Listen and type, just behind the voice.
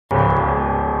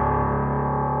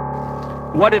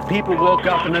What if people woke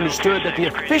up and understood that the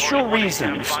official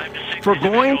reasons for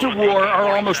going to war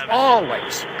are almost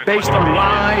always based on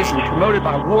lies and promoted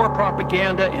by war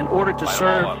propaganda in order to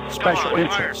serve special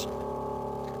interests?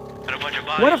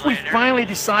 What if we finally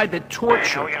decide that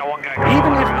torture,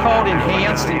 even if called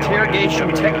enhanced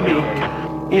interrogation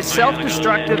technique, is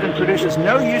self-destructive and produces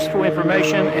no useful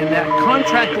information, and that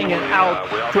contracting it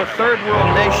out to a third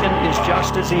world nation is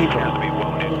just as evil?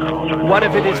 What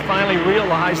if it is finally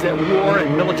realized that war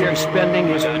and military spending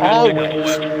is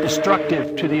always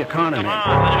destructive to the economy?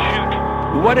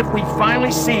 What if we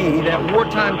finally see that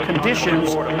wartime conditions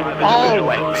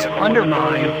always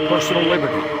undermine personal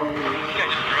liberty?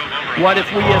 What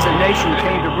if we as a nation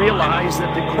came to realize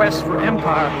that the quest for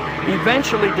empire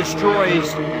eventually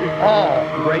destroys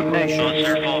all great nations?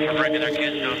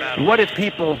 What if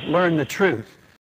people learn the truth?